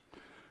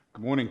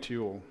Good morning to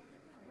you all.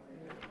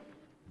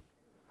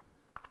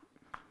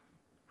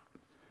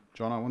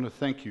 John, I want to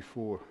thank you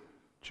for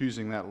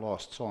choosing that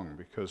last song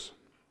because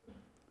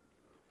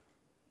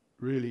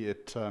really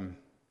it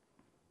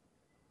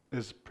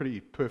is a pretty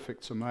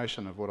perfect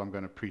summation of what I'm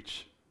going to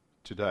preach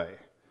today.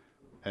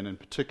 And in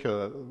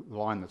particular, the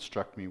line that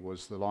struck me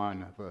was the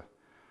line of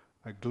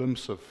a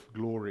glimpse of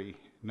glory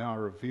now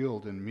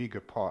revealed in meager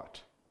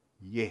part,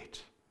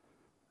 yet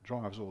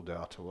drives all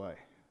doubt away.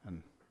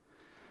 And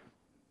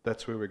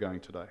that's where we're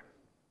going today.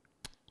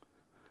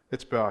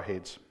 Let's bow our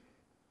heads.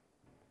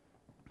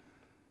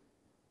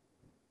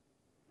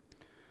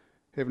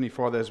 Heavenly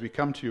Father, as we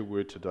come to your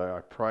word today, I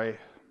pray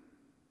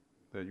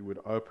that you would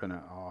open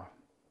our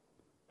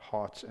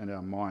hearts and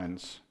our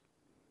minds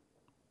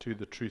to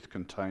the truth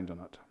contained in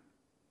it.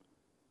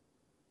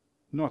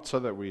 Not so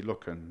that we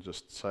look and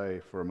just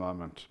say for a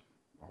moment,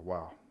 oh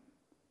wow,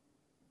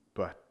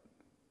 but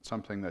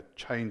something that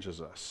changes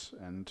us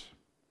and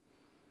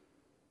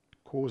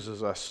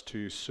causes us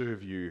to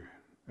serve you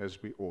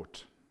as we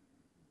ought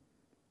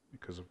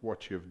because of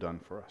what you have done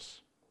for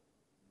us.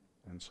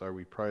 And so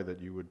we pray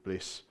that you would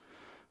bless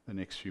the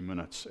next few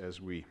minutes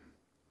as we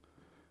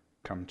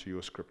come to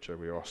your scripture.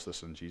 We ask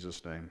this in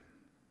Jesus' name.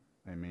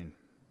 Amen.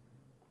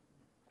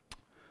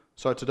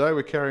 So today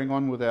we're carrying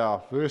on with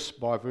our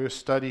verse-by-verse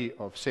study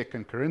of 2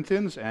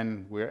 Corinthians,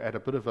 and we're at a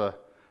bit of a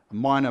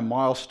minor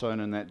milestone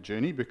in that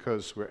journey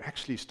because we're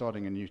actually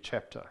starting a new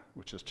chapter,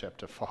 which is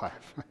chapter 5.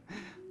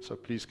 So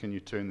please can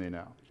you turn there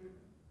now.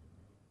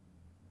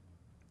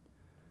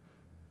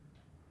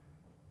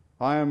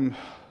 I am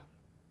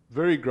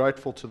very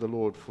grateful to the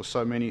Lord for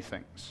so many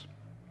things.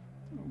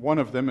 One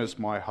of them is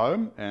my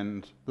home,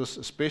 and this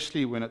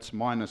especially when it's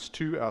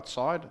 -2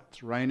 outside,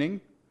 it's raining,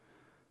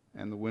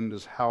 and the wind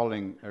is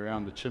howling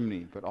around the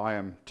chimney, but I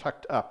am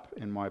tucked up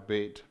in my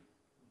bed.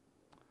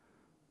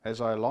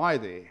 As I lie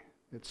there,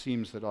 it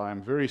seems that I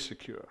am very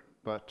secure,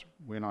 but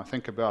when I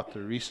think about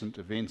the recent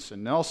events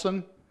in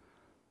Nelson,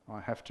 I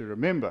have to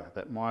remember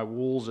that my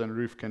walls and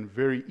roof can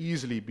very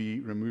easily be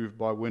removed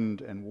by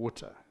wind and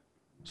water.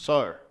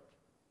 So,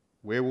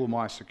 where will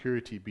my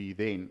security be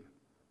then?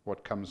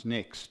 What comes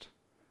next?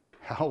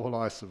 How will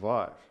I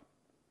survive?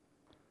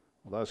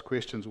 Well, those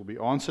questions will be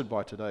answered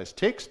by today's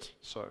text,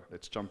 so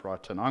let's jump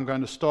right in. I'm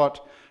going to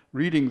start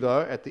reading,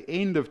 though, at the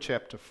end of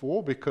chapter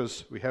 4,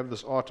 because we have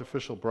this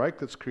artificial break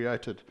that's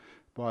created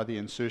by the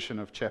insertion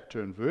of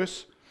chapter and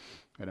verse,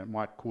 and it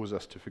might cause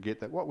us to forget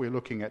that what we're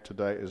looking at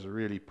today is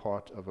really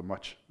part of a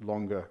much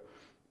longer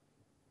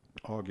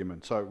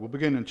argument. So we'll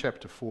begin in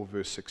chapter 4,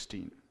 verse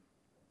 16.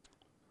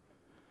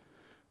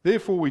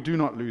 Therefore we do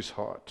not lose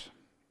heart.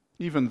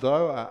 Even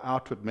though our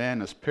outward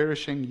man is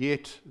perishing,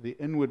 yet the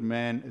inward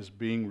man is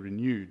being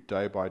renewed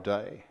day by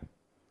day.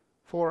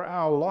 For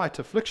our light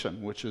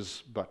affliction, which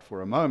is but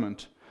for a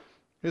moment,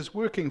 is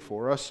working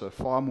for us a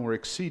far more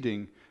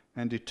exceeding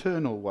and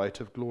eternal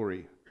weight of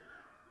glory,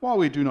 while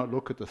we do not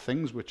look at the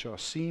things which are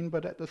seen,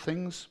 but at the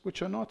things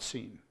which are not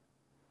seen.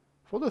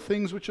 For the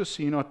things which are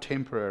seen are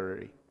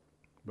temporary,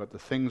 but the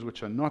things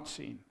which are not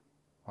seen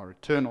are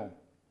eternal.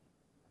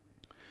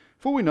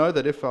 For we know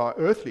that if our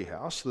earthly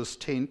house, this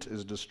tent,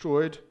 is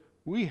destroyed,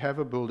 we have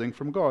a building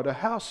from God, a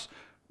house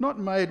not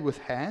made with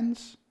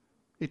hands,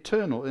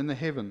 eternal in the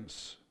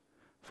heavens.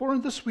 For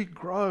in this we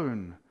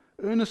groan,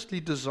 earnestly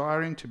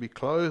desiring to be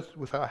clothed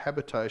with our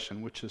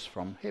habitation which is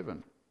from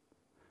heaven.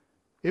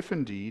 If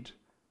indeed,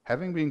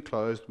 having been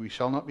clothed, we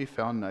shall not be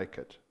found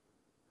naked.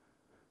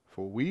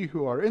 For we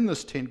who are in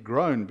this tent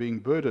groan, being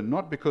burdened,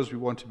 not because we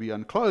want to be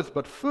unclothed,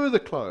 but further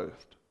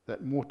clothed,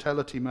 that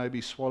mortality may be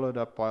swallowed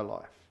up by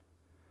life.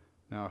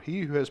 Now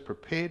he who has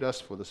prepared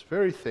us for this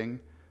very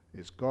thing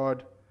is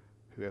God,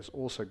 who has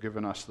also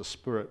given us the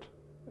Spirit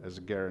as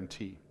a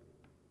guarantee.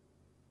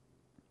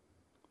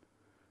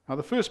 Now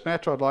the first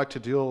matter I'd like to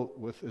deal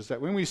with is that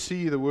when we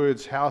see the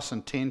words house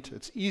and tent,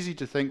 it's easy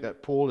to think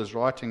that Paul is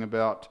writing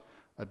about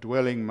a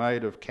dwelling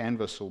made of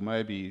canvas or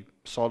maybe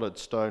solid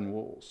stone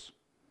walls.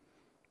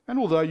 And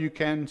although you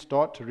can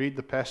start to read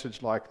the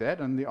passage like that,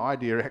 and the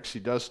idea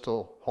actually does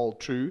still hold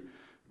true,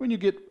 when you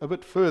get a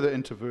bit further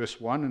into verse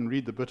 1 and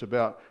read the bit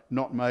about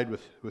not made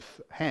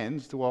with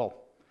hands,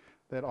 well,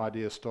 that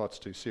idea starts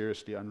to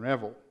seriously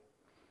unravel.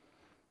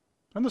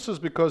 And this is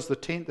because the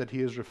tent that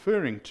he is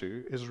referring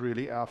to is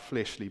really our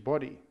fleshly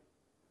body.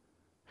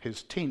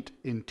 His tent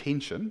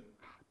intention,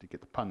 to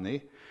get the pun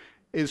there,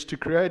 is to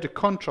create a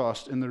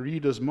contrast in the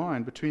reader's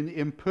mind between the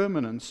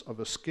impermanence of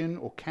a skin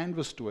or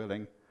canvas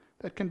dwelling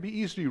that can be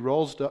easily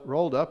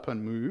rolled up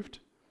and moved,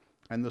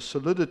 and the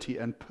solidity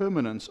and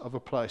permanence of a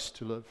place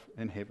to live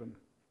in heaven.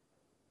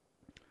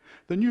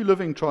 The New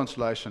Living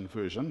Translation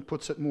version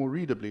puts it more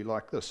readably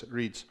like this. It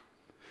reads,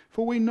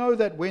 For we know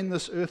that when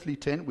this earthly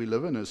tent we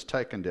live in is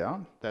taken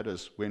down, that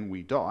is, when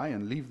we die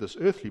and leave this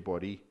earthly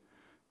body,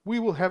 we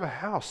will have a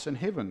house in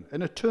heaven,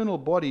 an eternal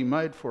body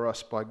made for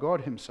us by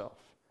God himself,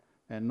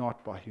 and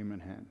not by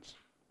human hands.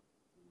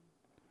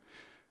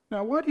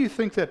 Now, why do you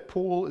think that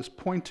Paul is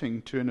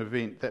pointing to an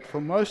event that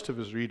for most of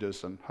his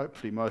readers, and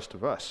hopefully most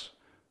of us,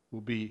 will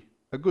be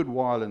a good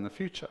while in the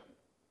future?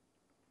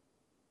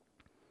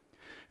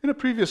 In a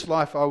previous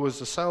life, I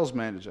was a sales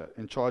manager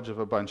in charge of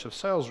a bunch of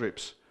sales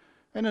reps.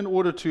 And in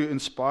order to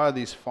inspire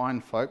these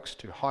fine folks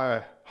to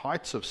higher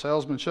heights of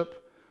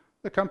salesmanship,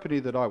 the company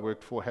that I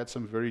worked for had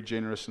some very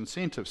generous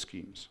incentive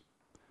schemes.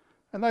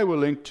 And they were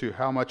linked to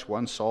how much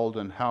one sold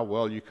and how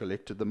well you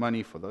collected the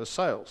money for those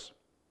sales.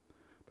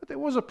 But there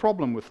was a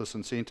problem with this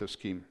incentive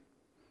scheme.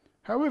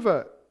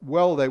 However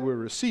well they were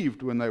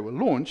received when they were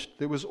launched,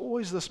 there was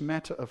always this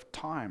matter of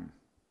time.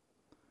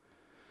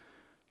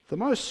 The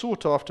most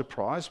sought-after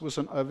prize was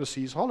an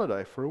overseas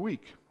holiday for a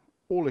week,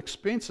 all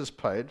expenses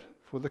paid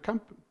for the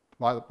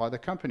by the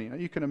company. Now,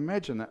 you can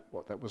imagine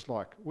what that was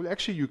like. Well,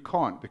 actually, you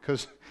can't,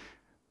 because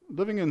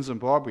living in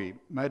Zimbabwe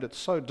made it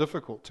so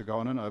difficult to go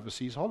on an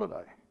overseas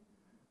holiday.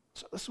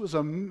 So this was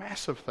a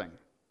massive thing.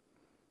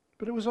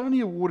 But it was only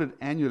awarded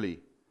annually.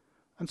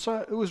 And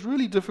so it was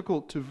really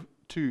difficult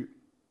to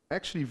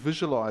actually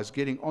visualize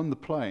getting on the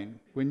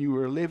plane when you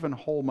were 11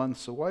 whole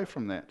months away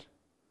from that.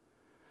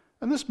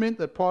 And this meant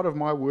that part of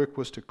my work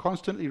was to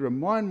constantly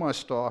remind my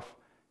staff,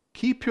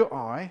 keep your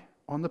eye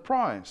on the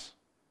prize.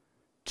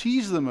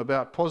 Tease them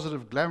about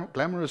positive,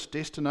 glamorous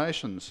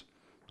destinations,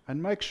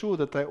 and make sure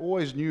that they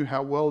always knew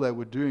how well they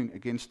were doing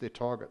against their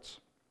targets.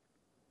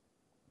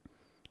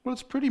 Well,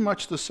 it's pretty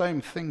much the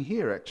same thing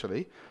here,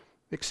 actually,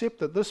 except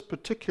that this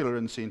particular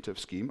incentive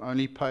scheme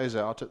only pays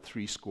out at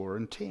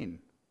 70.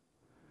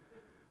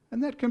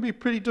 And that can be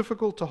pretty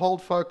difficult to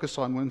hold focus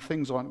on when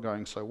things aren't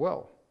going so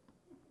well.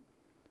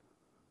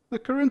 The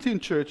Corinthian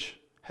church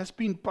has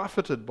been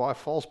buffeted by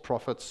false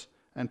prophets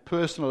and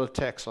personal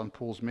attacks on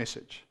Paul's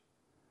message.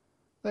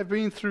 They've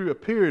been through a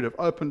period of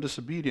open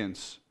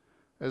disobedience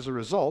as a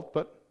result,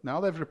 but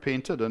now they've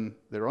repented and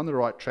they're on the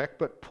right track.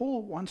 But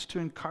Paul wants to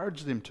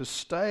encourage them to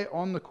stay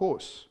on the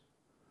course.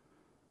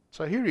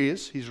 So here he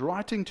is, he's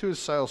writing to his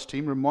sales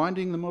team,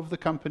 reminding them of the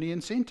company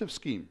incentive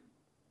scheme.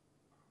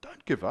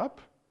 Don't give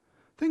up.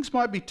 Things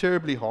might be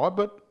terribly hard,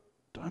 but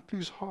don't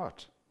lose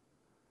heart.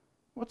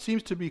 What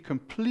seems to be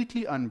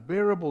completely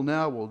unbearable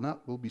now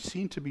will be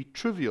seen to be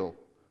trivial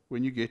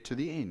when you get to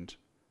the end.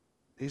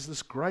 There's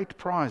this great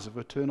prize of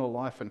eternal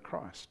life in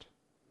Christ.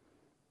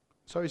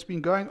 So he's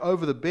been going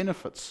over the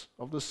benefits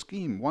of the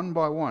scheme one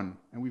by one,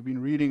 and we've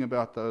been reading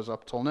about those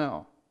up till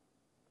now.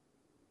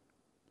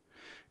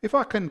 If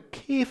I can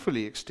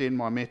carefully extend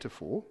my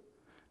metaphor,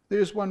 there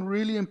is one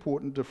really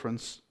important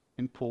difference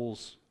in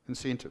Paul's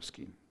incentive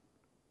scheme,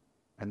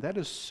 and that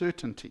is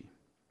certainty.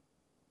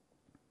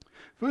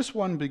 Verse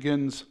 1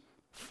 begins,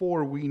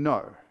 "For we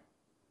know."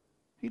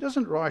 He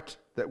doesn't write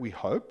that we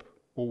hope,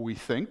 or we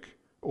think,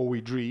 or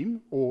we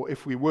dream, or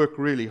if we work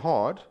really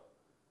hard,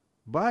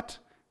 but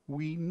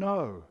we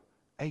know,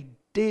 a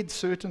dead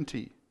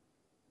certainty.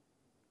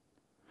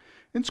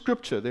 In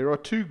Scripture, there are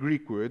two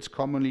Greek words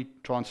commonly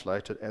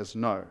translated as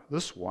know.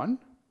 This one,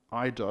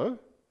 eido,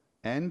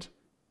 and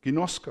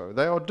ginosko.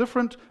 They are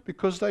different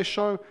because they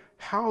show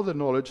how the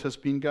knowledge has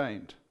been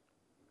gained.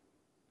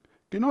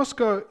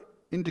 Ginosko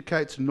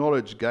indicates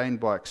knowledge gained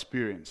by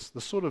experience,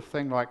 the sort of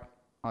thing like,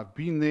 I've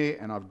been there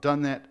and I've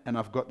done that and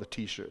I've got the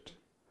t-shirt.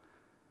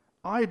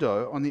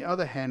 Eido, on the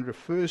other hand,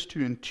 refers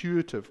to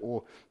intuitive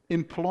or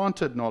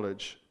implanted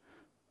knowledge,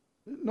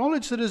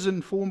 knowledge that is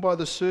informed by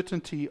the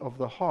certainty of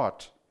the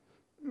heart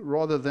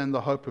rather than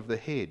the hope of the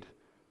head.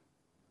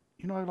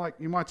 You know, like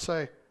you might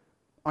say,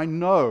 I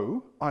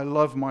know I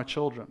love my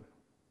children.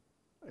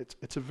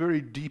 It's a very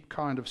deep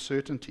kind of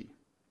certainty.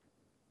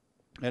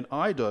 And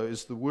eido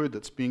is the word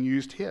that's being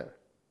used here.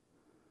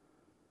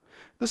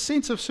 This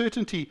sense of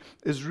certainty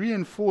is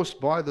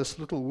reinforced by this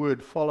little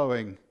word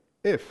following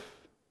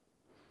if.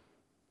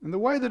 And the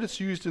way that it's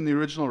used in the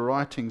original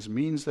writings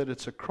means that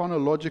it's a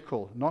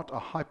chronological, not a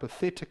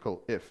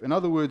hypothetical if. In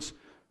other words,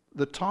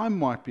 the time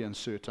might be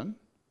uncertain,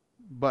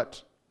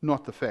 but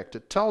not the fact.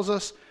 It tells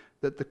us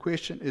that the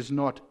question is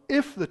not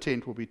if the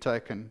tent will be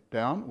taken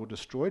down or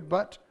destroyed,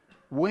 but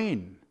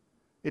when.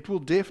 It will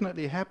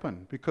definitely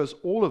happen because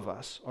all of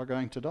us are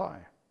going to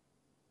die.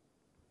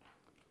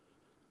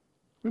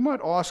 We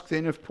might ask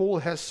then, if Paul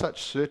has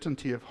such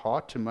certainty of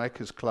heart to make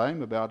his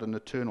claim about an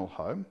eternal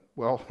home,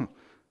 well,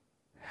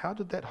 how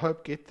did that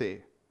hope get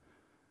there?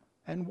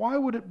 And why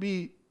would it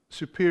be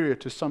superior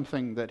to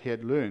something that he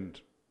had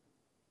learned?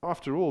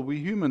 After all, we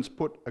humans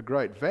put a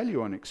great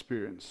value on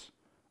experience,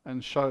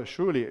 and so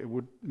surely it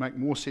would make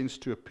more sense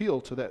to appeal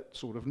to that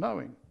sort of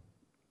knowing.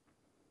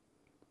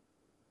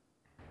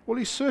 Well,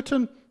 he's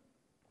certain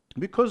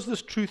because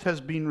this truth has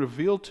been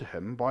revealed to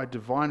him by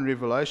divine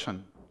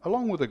revelation,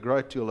 along with a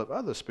great deal of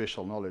other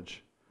special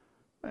knowledge.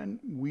 And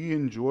we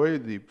enjoy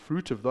the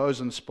fruit of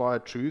those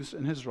inspired truths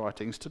in his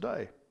writings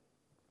today.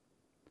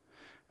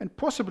 And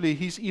possibly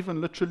he's even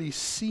literally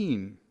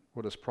seen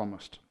what is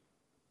promised.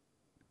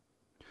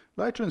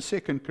 Later in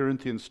 2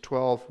 Corinthians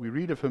 12, we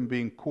read of him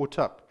being caught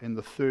up in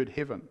the third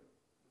heaven.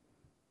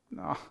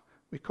 Now,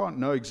 we can't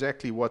know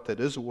exactly what that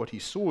is or what he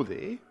saw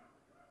there,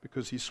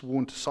 because he's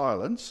sworn to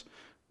silence,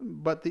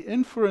 but the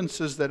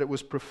inference is that it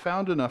was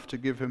profound enough to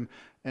give him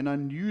an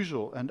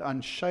unusual and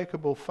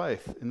unshakable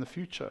faith in the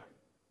future.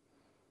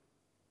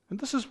 And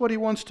this is what he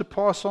wants to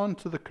pass on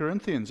to the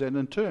Corinthians, and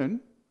in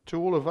turn, to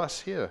all of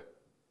us here.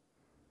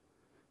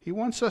 He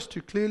wants us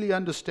to clearly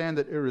understand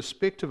that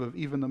irrespective of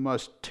even the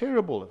most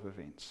terrible of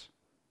events,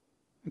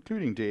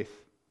 including death,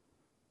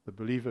 the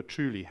believer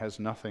truly has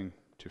nothing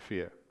to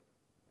fear.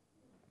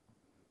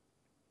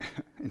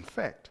 In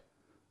fact,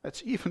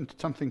 that's even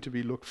something to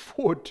be looked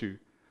forward to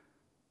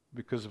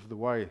because of the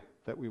way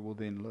that we will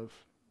then live.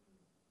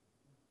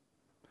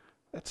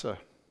 That's a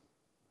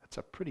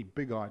pretty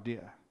big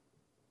idea.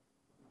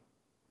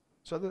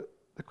 So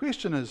the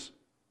question is,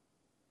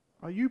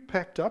 are you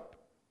packed up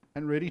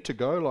and ready to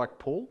go like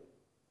Paul?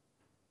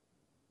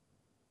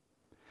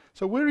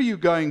 So where are you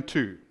going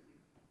to?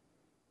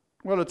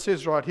 Well, it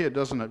says right here,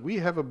 doesn't it? We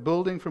have a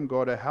building from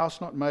God, a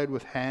house not made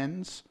with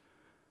hands,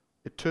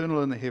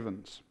 eternal in the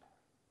heavens.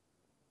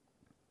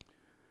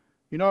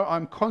 You know,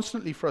 I'm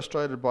constantly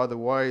frustrated by the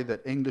way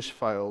that English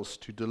fails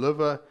to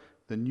deliver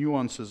the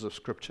nuances of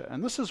Scripture.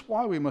 And this is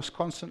why we must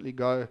constantly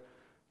go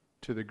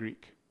to the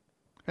Greek.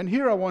 And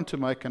here I want to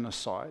make an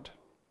aside.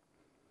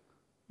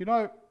 You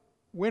know,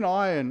 when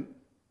I and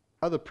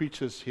other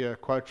preachers here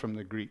quote from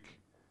the Greek,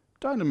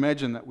 don't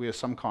imagine that we are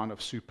some kind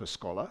of super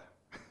scholar.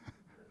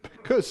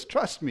 Because,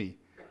 trust me,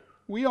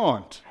 we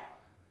aren't.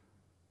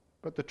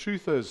 But the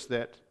truth is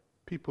that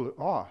people who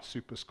are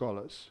super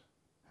scholars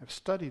have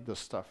studied this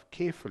stuff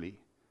carefully,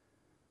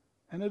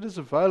 and it is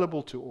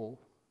available to all.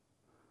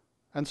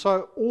 And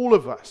so all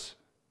of us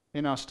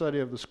in our study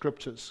of the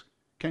Scriptures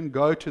can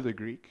go to the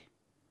Greek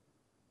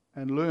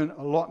and learn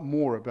a lot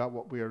more about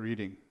what we are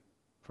reading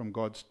from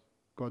God's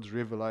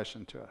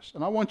revelation to us.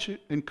 And I want to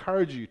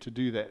encourage you to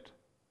do that.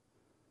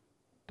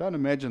 Don't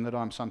imagine that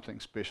I'm something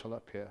special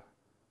up here.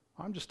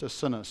 I'm just a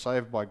sinner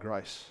saved by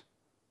grace,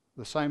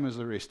 the same as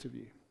the rest of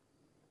you.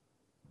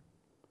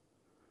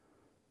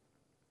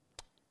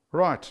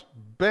 Right,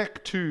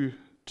 back to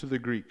the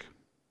Greek.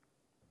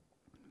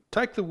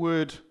 Take the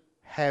word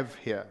have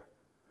here.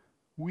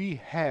 We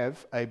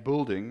have a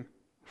building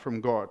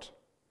from God.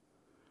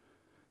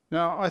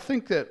 Now, I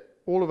think that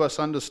all of us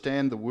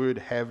understand the word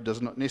have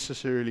does not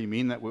necessarily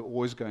mean that we're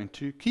always going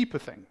to keep a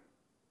thing.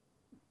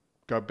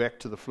 Go back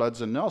to the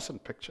floods in Nelson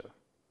picture.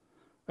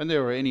 And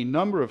there are any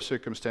number of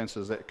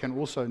circumstances that can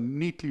also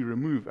neatly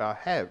remove our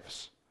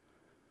haves.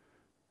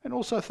 And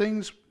also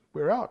things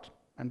wear out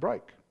and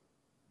break.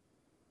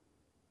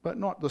 But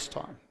not this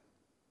time.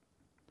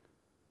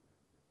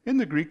 In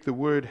the Greek, the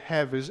word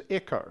have is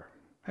echo,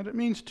 and it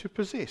means to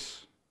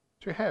possess,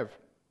 to have.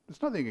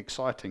 There's nothing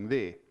exciting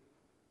there.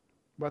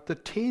 But the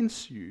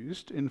tense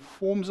used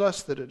informs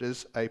us that it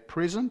is a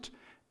present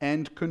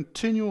and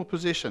continual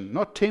possession,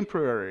 not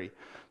temporary.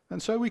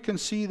 And so we can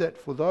see that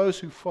for those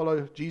who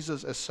follow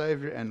Jesus as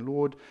Savior and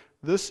Lord,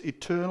 this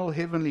eternal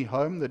heavenly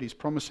home that he's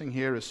promising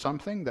here is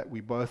something that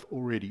we both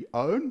already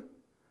own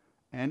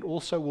and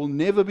also will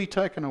never be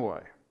taken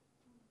away.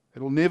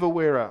 It'll never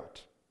wear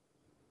out.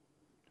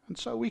 And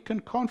so we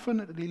can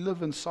confidently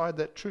live inside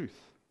that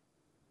truth.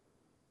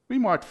 We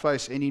might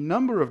face any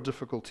number of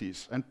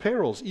difficulties and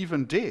perils,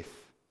 even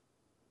death.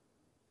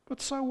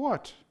 But so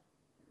what?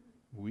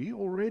 We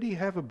already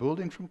have a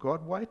building from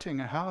God waiting,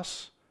 a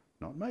house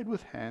not made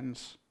with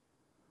hands,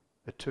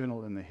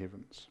 eternal in the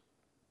heavens.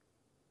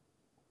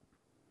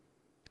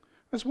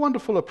 As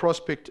wonderful a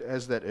prospect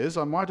as that is,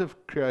 I might have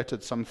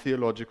created some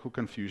theological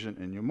confusion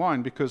in your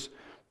mind, because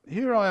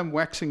here I am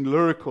waxing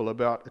lyrical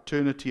about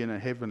eternity in a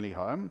heavenly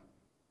home,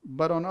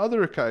 but on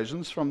other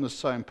occasions from the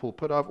same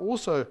pulpit I've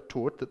also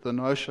taught that the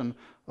notion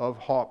of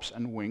harps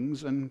and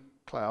wings and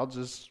clouds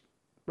is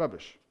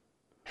rubbish.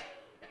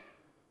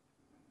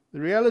 The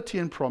reality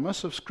and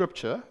promise of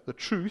Scripture, the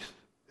truth,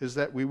 is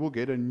that we will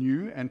get a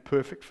new and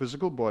perfect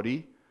physical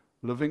body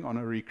living on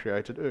a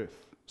recreated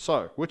earth.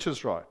 So, which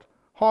is right?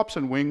 Harps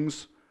and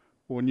wings,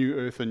 or new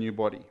earth and new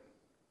body?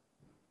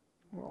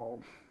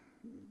 Well,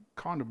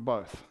 kind of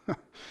both.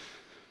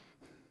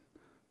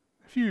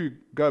 If you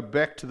go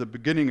back to the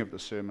beginning of the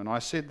sermon, I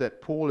said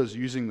that Paul is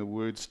using the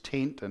words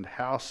tent and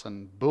house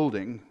and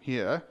building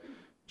here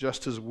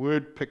just as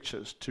word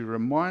pictures to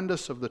remind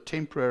us of the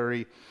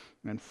temporary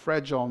and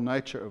fragile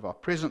nature of our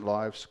present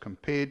lives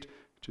compared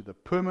to the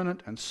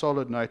permanent and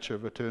solid nature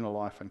of eternal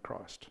life in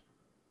Christ.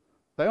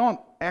 They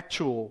aren't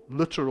actual,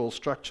 literal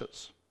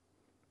structures.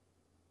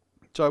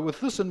 So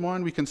with this in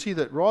mind, we can see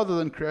that rather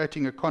than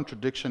creating a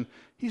contradiction,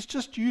 he's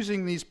just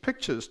using these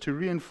pictures to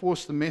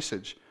reinforce the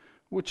message,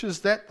 which is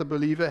that the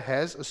believer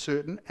has a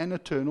certain and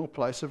eternal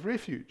place of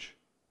refuge.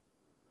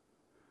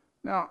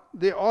 Now,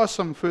 there are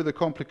some further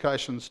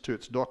complications to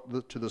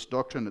this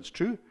doctrine, it's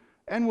true,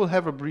 and we'll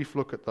have a brief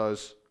look at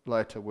those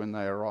later when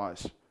they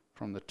arise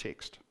from the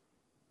text.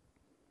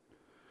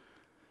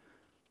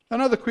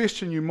 Another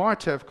question you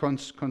might have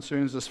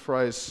concerns this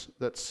phrase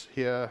that's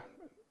here,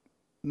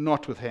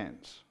 not with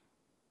hands.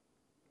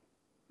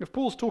 If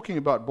Paul's talking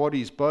about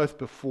bodies both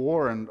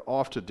before and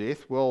after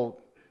death,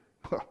 well,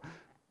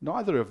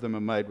 neither of them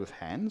are made with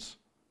hands.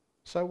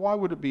 So why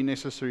would it be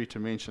necessary to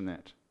mention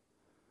that?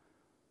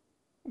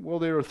 Well,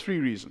 there are three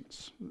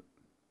reasons.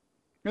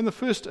 In the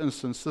first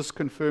instance, this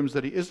confirms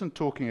that he isn't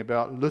talking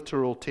about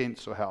literal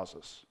tents or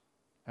houses.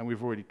 And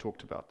we've already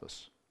talked about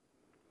this.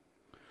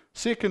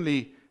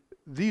 Secondly,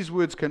 these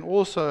words can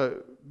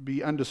also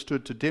be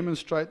understood to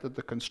demonstrate that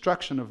the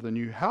construction of the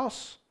new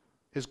house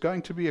is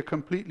going to be a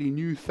completely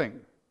new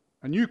thing,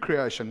 a new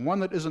creation, one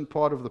that isn't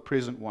part of the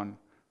present one,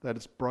 that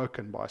is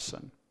broken by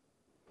sin.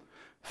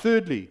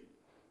 Thirdly,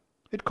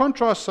 it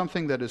contrasts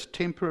something that is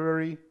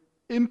temporary,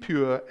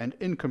 impure, and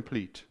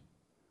incomplete,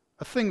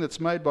 a thing that's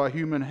made by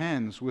human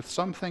hands, with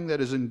something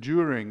that is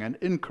enduring and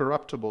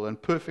incorruptible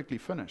and perfectly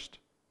finished,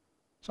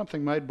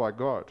 something made by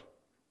God.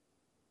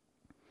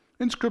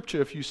 In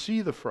Scripture, if you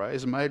see the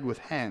phrase made with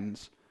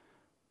hands,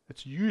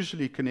 it's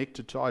usually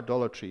connected to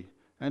idolatry,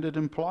 and it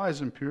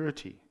implies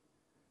impurity,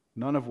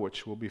 none of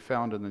which will be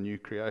found in the new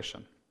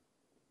creation.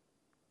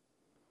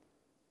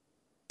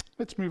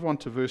 Let's move on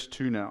to verse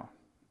 2 now.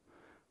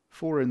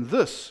 For in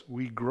this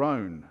we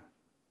groan,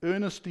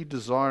 earnestly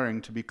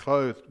desiring to be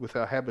clothed with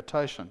our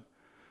habitation,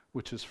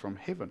 which is from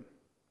heaven.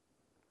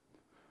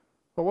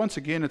 But once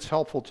again, it's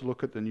helpful to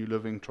look at the New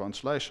Living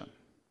Translation.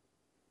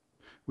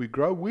 We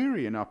grow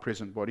weary in our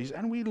present bodies,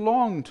 and we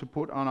long to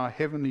put on our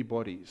heavenly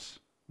bodies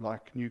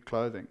like new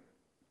clothing.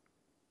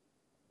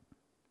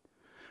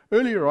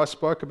 Earlier I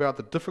spoke about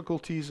the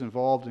difficulties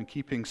involved in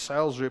keeping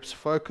sales reps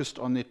focused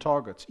on their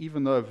targets,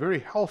 even though a very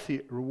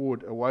healthy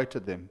reward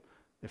awaited them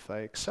if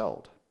they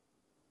excelled.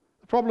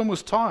 The problem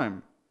was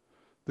time.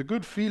 The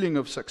good feeling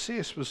of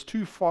success was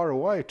too far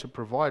away to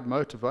provide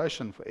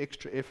motivation for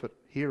extra effort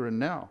here and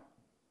now.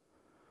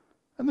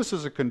 And this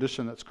is a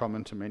condition that's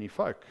common to many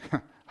folk.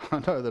 I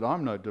know that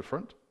I'm no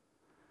different.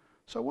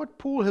 So what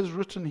Paul has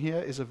written here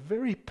is a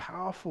very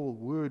powerful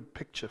word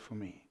picture for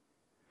me.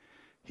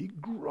 He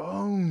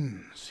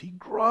groans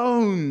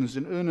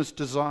in earnest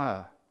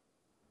desire.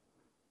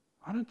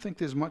 I don't think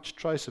there's much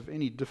trace of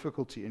any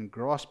difficulty in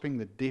grasping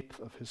the depth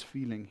of his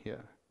feeling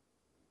here.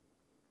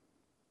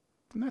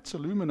 And that's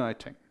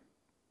illuminating.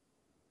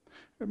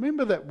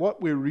 Remember that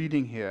what we're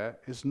reading here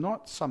is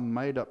not some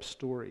made-up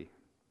story.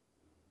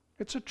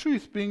 It's a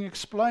truth being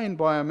explained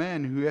by a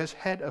man who has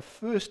had a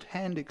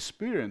first-hand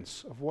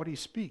experience of what he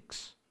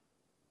speaks.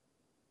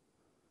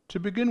 To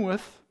begin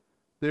with,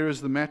 there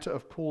is the matter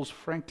of Paul's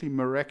frankly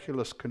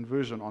miraculous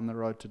conversion on the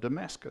road to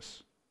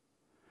Damascus.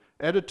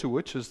 Added to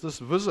which is this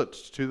visit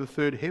to the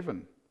third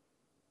heaven.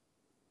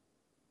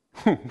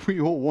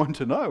 We all want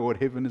to know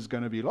what heaven is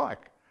going to be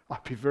like.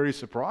 I'd be very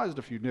surprised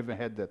if you'd never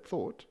had that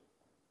thought.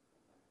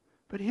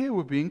 But here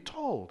we're being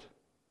told.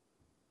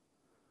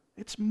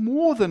 It's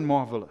more than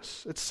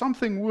marvelous. It's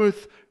something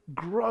worth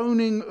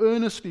groaning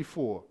earnestly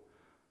for.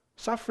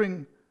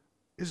 Suffering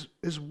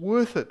is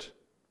worth it.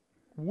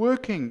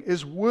 Working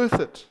is worth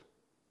it.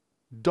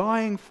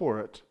 Dying for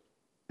it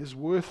is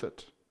worth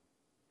it.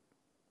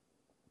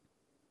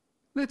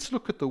 Let's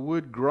look at the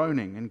word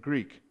groaning in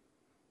Greek.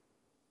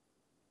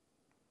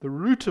 The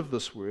root of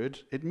this word,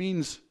 it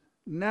means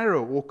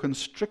narrow or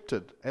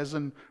constricted, as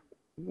in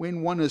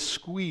when one is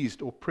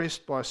squeezed or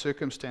pressed by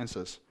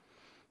circumstances.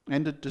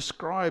 And it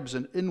describes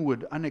an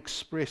inward,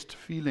 unexpressed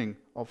feeling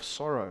of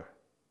sorrow.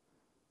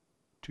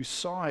 To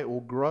sigh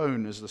or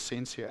groan is the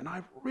sense here. And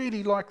I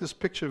really like this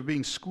picture of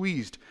being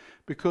squeezed,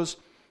 because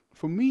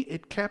for me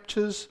it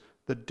captures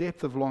the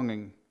depth of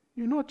longing.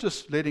 You're not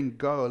just letting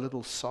go a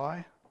little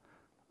sigh.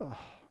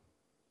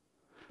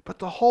 But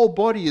the whole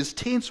body is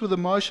tense with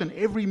emotion,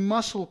 every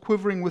muscle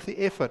quivering with the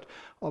effort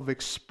of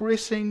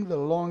expressing the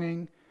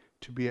longing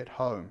to be at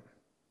home,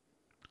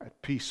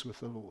 at peace with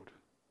the Lord.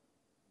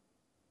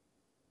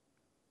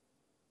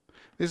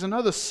 There's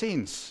another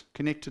sense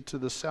connected to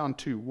the sound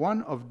too,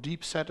 one of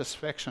deep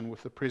satisfaction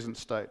with the present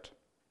state.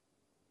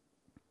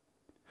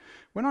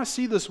 When I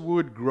see this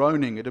word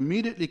groaning, it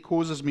immediately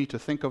causes me to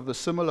think of the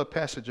similar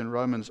passage in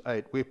Romans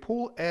 8, where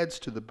Paul adds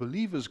to the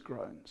believers'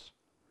 groans,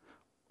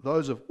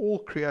 those of all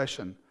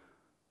creation,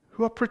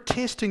 who are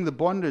protesting the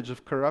bondage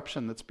of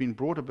corruption that's been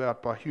brought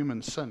about by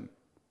human sin.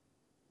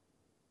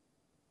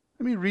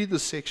 Let me read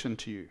this section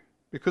to you,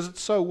 because it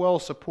so well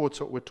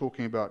supports what we're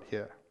talking about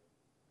here.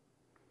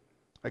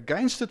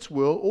 Against its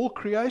will, all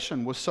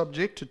creation was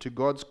subjected to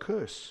God's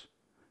curse.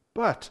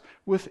 But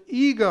with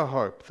eager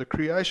hope, the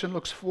creation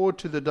looks forward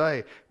to the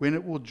day when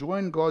it will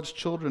join God's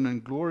children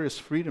in glorious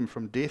freedom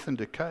from death and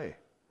decay.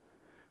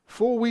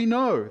 For we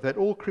know that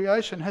all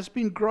creation has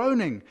been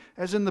groaning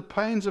as in the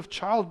pains of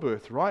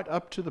childbirth right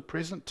up to the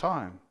present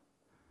time.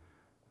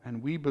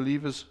 And we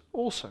believers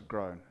also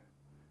groan,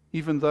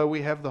 even though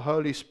we have the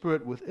Holy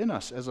Spirit within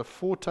us as a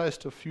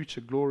foretaste of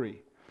future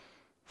glory.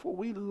 For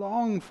we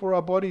long for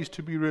our bodies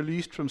to be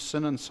released from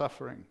sin and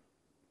suffering.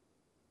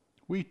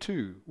 We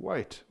too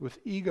wait with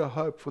eager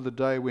hope for the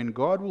day when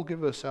God will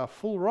give us our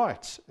full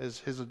rights as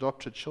His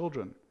adopted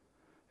children,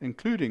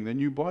 including the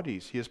new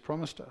bodies He has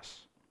promised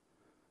us.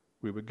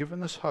 We were given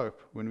this hope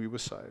when we were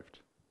saved.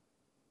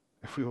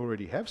 If we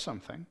already have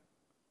something,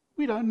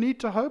 we don't need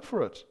to hope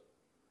for it.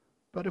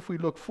 But if we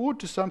look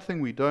forward to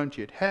something we don't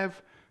yet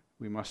have,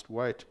 we must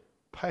wait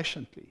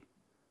patiently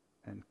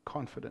and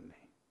confidently.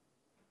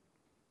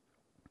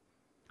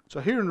 So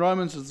here in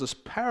Romans is this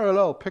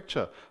parallel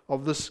picture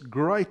of this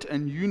great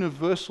and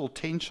universal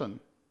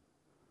tension.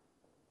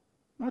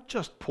 Not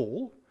just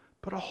Paul,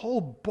 but a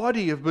whole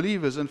body of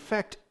believers. In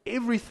fact,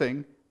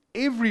 everything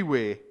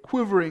everywhere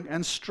quivering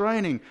and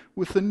straining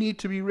with the need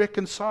to be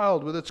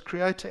reconciled with its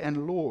Creator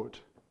and Lord.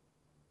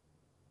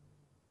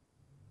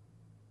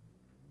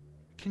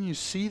 Can you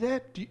see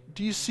that?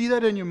 Do you see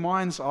that in your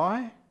mind's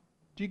eye?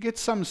 Do you get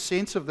some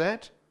sense of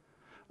that?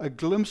 A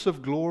glimpse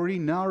of glory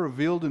now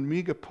revealed in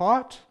meager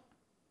part?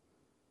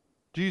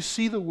 Do you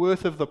see the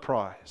worth of the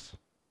prize?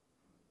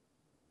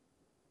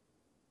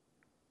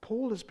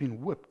 Paul has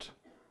been whipped,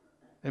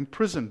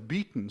 imprisoned,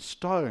 beaten,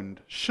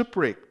 stoned,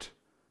 shipwrecked,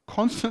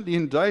 constantly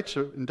in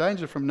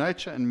danger from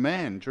nature and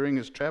man during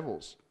his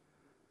travels.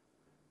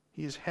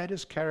 He has had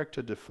his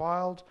character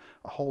defiled.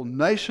 A whole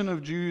nation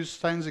of Jews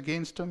stands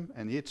against him,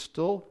 and yet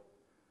still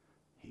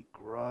he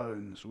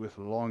groans with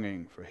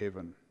longing for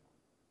heaven.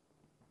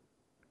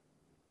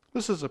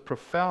 This is a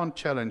profound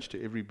challenge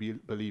to every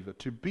believer,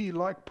 to be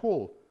like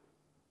Paul.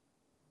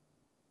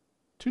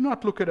 To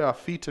not look at our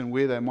feet and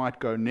where they might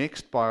go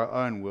next by our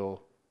own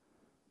will,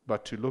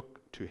 but to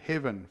look to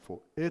heaven for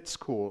its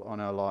call on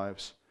our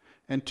lives,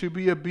 and to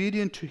be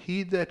obedient to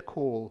heed that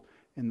call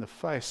in the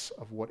face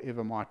of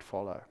whatever might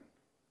follow.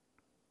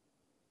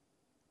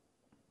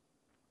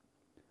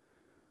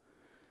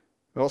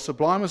 Well,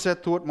 sublime as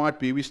that thought might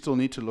be, we still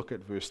need to look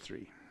at verse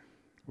 3,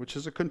 which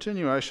is a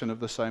continuation of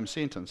the same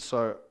sentence.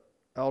 So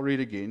I'll read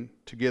again,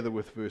 together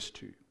with verse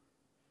 2.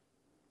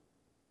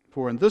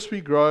 For in this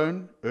we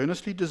groan,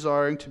 earnestly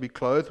desiring to be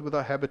clothed with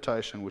our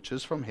habitation, which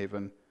is from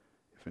heaven,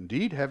 if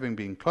indeed, having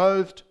been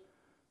clothed,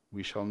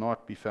 we shall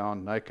not be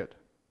found naked.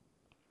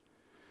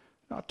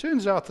 Now, it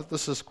turns out that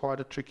this is quite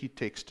a tricky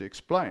text to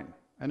explain,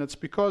 and it's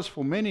because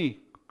for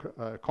many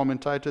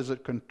commentators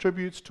it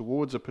contributes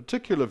towards a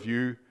particular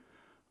view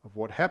of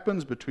what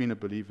happens between a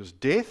believer's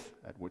death,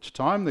 at which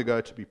time they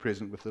go to be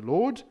present with the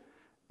Lord,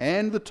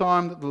 and the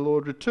time that the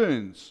Lord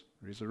returns,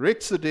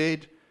 resurrects the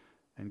dead,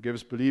 and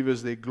gives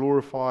believers their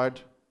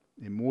glorified,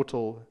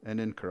 immortal, and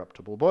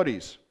incorruptible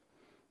bodies.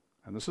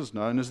 And this is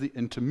known as the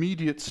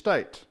intermediate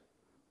state.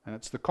 And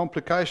it's the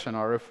complication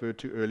I referred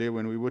to earlier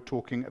when we were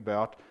talking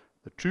about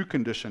the true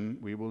condition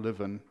we will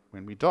live in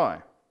when we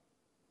die.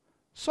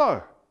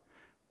 So,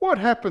 what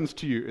happens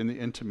to you in the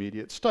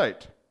intermediate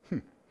state?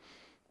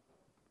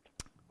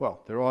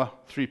 Well, there are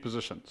three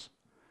positions.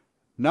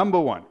 Number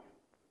one,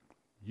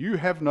 you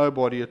have no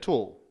body at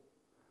all.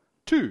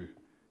 2,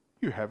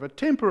 you have a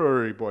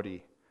temporary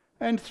body.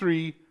 And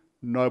 3,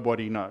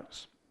 nobody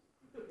knows.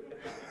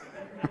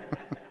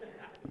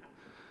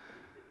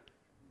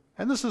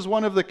 And this is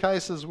one of the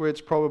cases where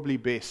it's probably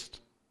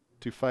best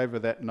to favor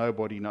that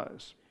nobody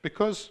knows,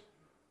 because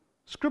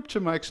Scripture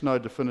makes no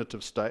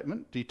definitive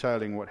statement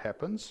detailing what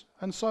happens,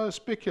 and so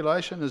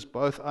speculation is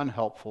both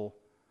unhelpful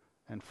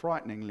and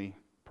frighteningly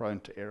prone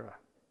to error.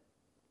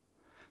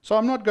 So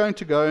I'm not going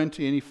to go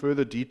into any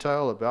further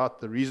detail about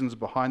the reasons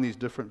behind these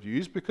different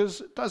views,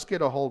 because it does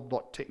get a whole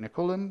lot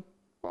technical and,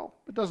 well,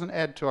 it doesn't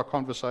add to our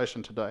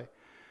conversation today.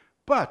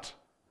 But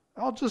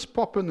I'll just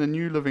pop in the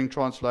New Living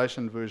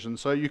Translation version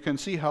so you can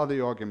see how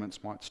the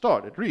arguments might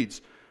start. It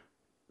reads,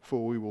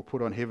 "For we will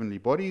put on heavenly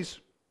bodies,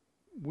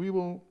 we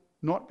will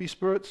not be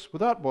spirits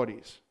without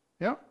bodies."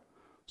 Yeah?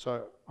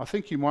 So I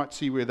think you might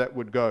see where that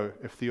would go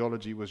if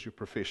theology was your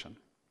profession.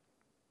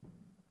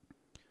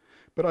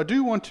 But I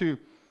do want to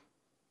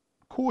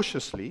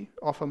cautiously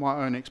offer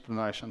my own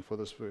explanation for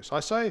this verse. I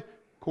say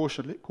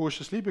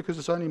cautiously because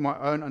it's only my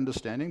own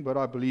understanding, but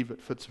I believe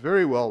it fits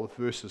very well with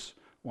verses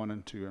 1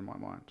 and 2 in my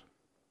mind.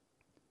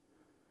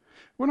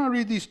 When I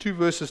read these two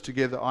verses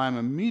together, I am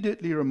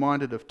immediately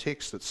reminded of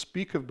texts that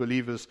speak of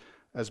believers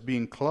as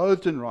being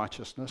clothed in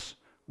righteousness,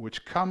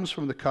 which comes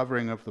from the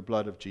covering of the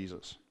blood of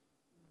Jesus.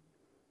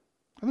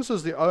 And this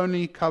is the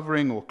only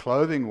covering or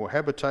clothing or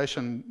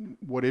habitation,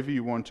 whatever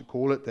you want to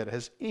call it, that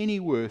has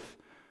any worth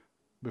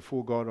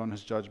before God on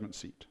his judgment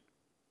seat.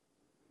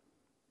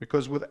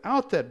 Because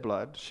without that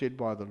blood shed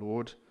by the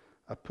Lord,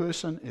 a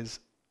person is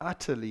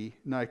utterly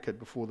naked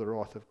before the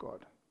wrath of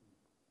God.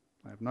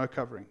 They have no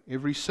covering.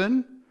 Every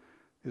sin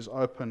is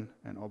open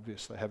and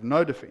obvious. They have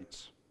no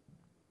defense.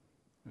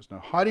 There's no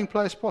hiding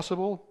place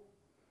possible.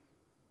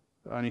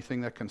 The only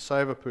thing that can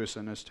save a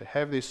person is to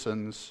have their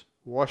sins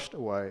washed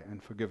away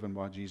and forgiven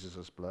by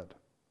Jesus' blood.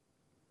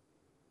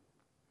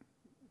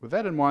 With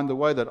that in mind, the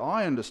way that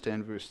I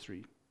understand verse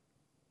 3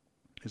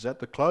 is that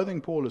the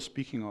clothing Paul is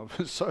speaking of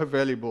is so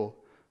valuable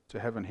to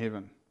have in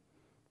heaven.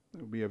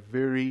 It would be a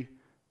very,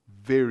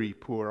 very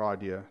poor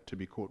idea to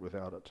be caught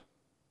without it.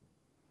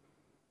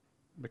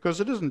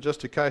 Because it isn't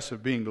just a case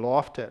of being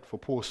laughed at for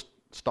poor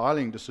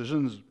styling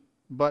decisions,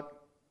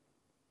 but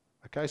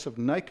a case of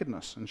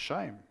nakedness and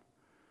shame,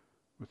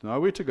 with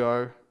nowhere to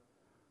go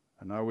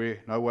and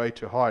no way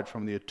to hide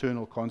from the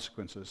eternal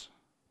consequences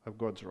of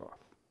God's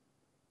wrath.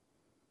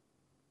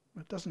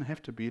 It doesn't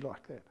have to be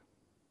like that.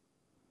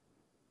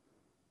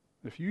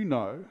 If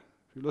you're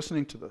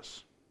listening to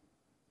this,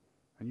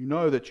 and you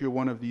know that you're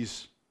one of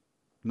these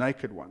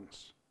naked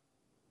ones,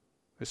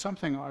 there's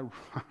something I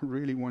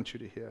really want you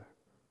to hear.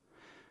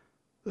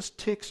 This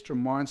text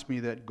reminds me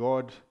that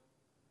God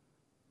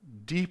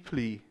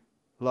deeply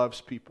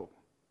loves people.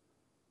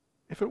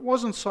 If it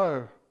wasn't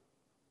so,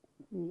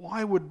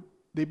 why would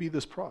there be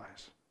this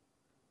prize.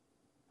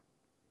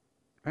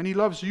 And he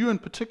loves you in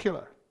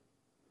particular.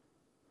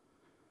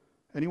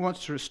 And he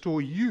wants to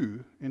restore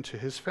you into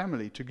his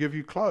family, to give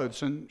you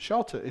clothes and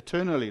shelter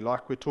eternally,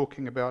 like we're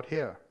talking about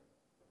here.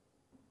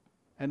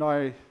 And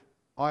I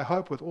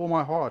hope with all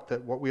my heart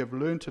that what we have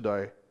learned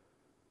today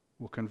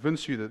will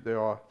convince you that there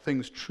are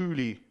things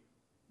truly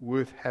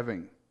worth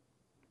having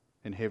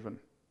in heaven,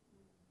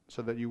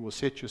 so that you will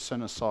set your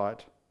sin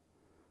aside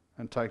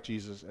and take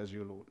Jesus as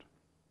your Lord.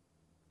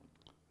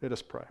 Let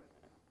us pray.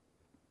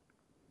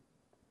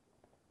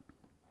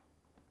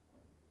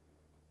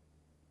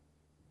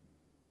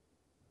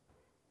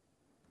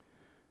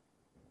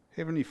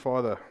 Heavenly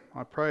Father,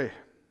 I pray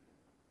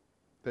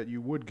that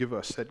you would give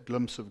us that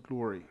glimpse of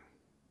glory,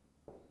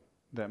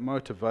 that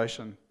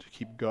motivation to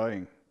keep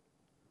going.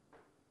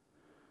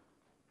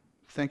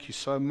 Thank you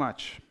so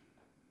much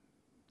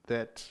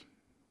that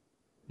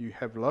you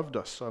have loved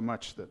us so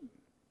much that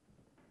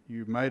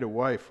you made a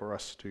way for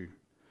us to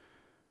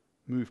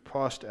move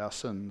past our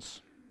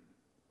sins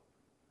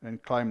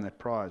and claim that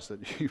prize,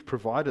 that you've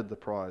provided the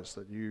prize,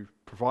 that you've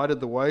provided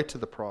the way to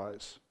the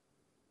prize.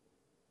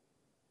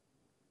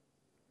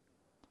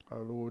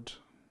 Oh Lord,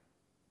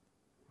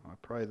 I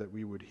pray that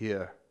we would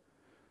hear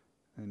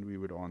and we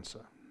would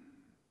answer.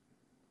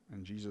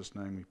 In Jesus'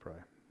 name we pray.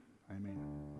 Amen.